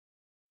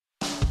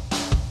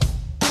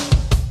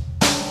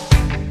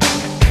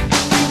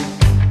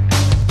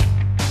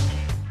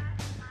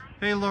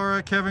Hey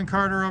Laura, Kevin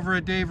Carter over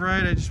at Dave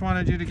Wright. I just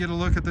wanted you to get a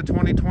look at the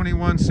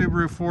 2021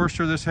 Subaru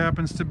Forester. This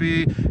happens to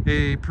be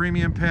a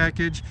premium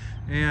package,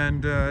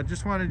 and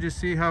just wanted to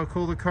see how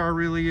cool the car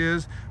really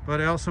is.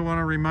 But I also want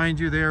to remind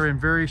you they are in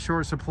very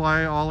short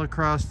supply all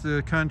across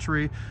the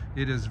country.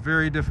 It is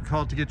very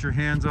difficult to get your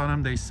hands on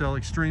them. They sell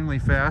extremely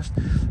fast.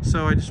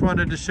 So I just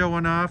wanted to show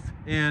one off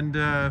and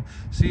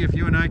see if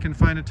you and I can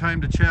find a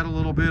time to chat a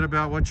little bit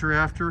about what you're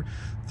after.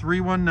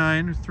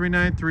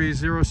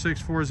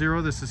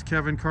 319-393-0640. This is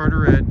Kevin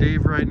Carter at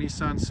Dave Wright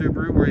Nissan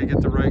Subaru, where you get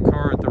the right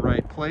car at the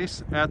right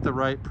place at the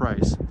right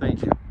price.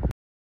 Thank you.